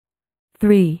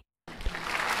3,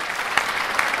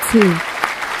 2,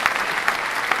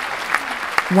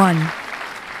 1.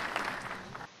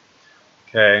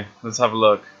 Okay, let's have a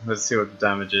look. Let's see what the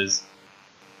damage is.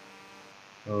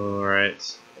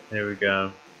 Alright, here we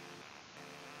go.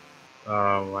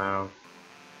 Oh wow.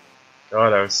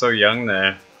 God, I was so young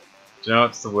there. Do you know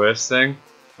what's the worst thing?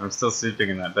 I'm still sleeping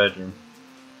in that bedroom.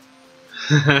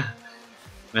 It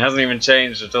hasn't even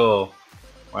changed at all.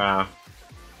 Wow.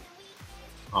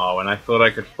 Oh, when I thought I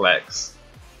could flex.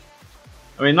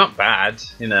 I mean, not bad,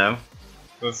 you know.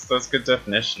 That's good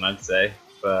definition, I'd say.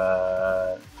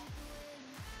 But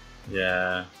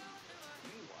yeah.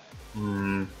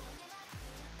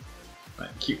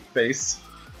 That cute face.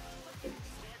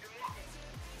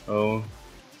 Oh,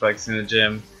 flexing in the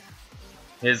gym.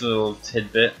 Here's a little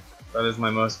tidbit. That is my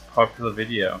most popular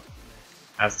video.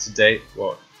 As to date,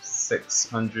 what,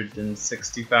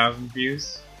 660,000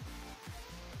 views?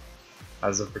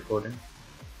 As of recording.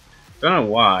 Don't know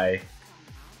why.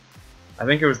 I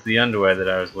think it was the underwear that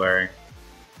I was wearing,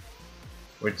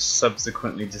 which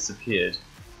subsequently disappeared.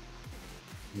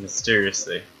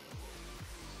 Mysteriously.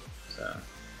 So.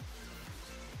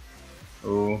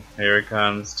 Oh, here it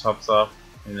comes, tops off,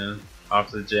 you know,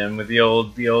 after the gym with the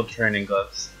old training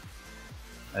gloves.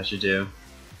 As you do.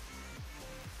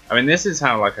 I mean, this is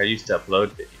how like I used to upload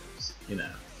videos, you know,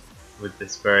 with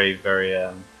this very, very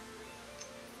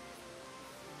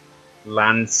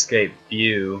landscape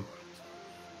view.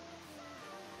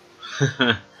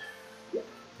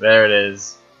 There it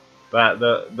is. That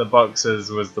the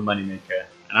boxers was the moneymaker,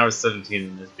 and I was 17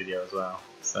 in this video as well.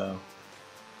 So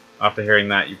after hearing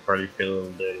that, you probably feel a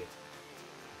little dirty.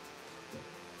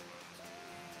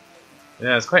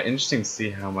 Yeah, it's quite interesting to see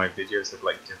how my videos have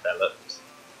like developed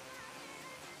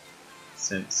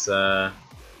since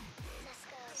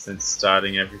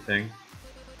starting everything.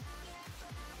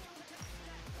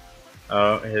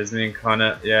 Oh, here's me and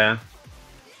Connor. Yeah,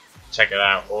 check it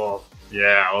out. Oh,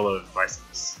 yeah, all those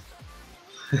biceps.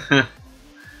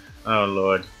 Oh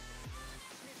lord.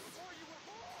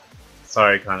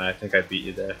 Sorry, Connor. I think I beat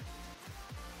you there.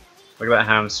 Look at that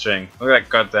hamstring. Look at that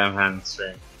goddamn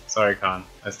hamstring. Sorry, Con.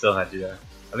 I still had you there.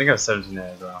 I think I was 17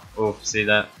 there as well. Oh, see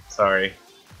that? Sorry.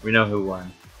 We know who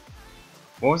won.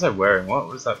 What was I wearing? What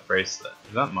was that bracelet?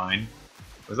 Was that mine?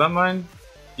 Was that mine?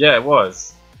 Yeah, it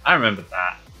was. I remember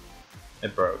that.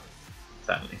 It broke.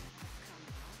 Sadly.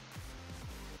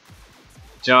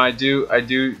 Do you know, I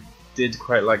did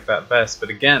quite like that vest, but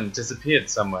again, disappeared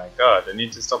somewhere. God, I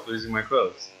need to stop losing my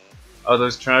clothes. Oh,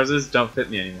 those trousers don't fit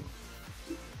me anymore.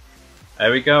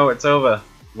 There we go, it's over.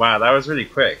 Wow, that was really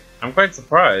quick. I'm quite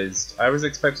surprised. I was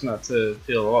expecting that to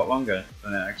feel a lot longer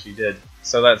than it actually did.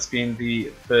 So that's been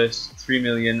the first 3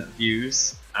 million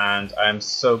views, and I'm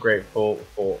so grateful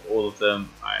for all of them.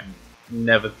 I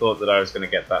never thought that I was going to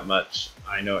get that much.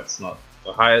 I know it's not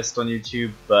the highest on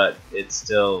YouTube, but it's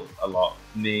still a lot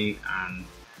for me, and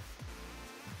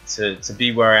to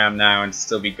be where I am now and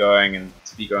still be going and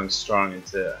to be going strong and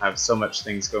to have so much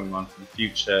things going on for the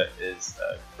future is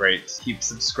great. Keep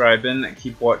subscribing,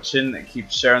 keep watching,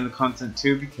 keep sharing the content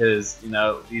too, because you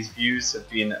know these views have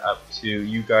been up to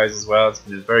you guys as well. It's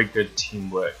been a very good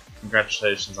teamwork.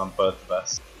 Congratulations on both of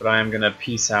us. But I am gonna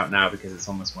peace out now because it's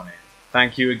almost 1 a.m.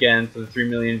 Thank you again for the 3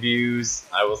 million views.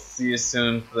 I will see you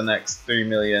soon for the next 3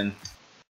 million.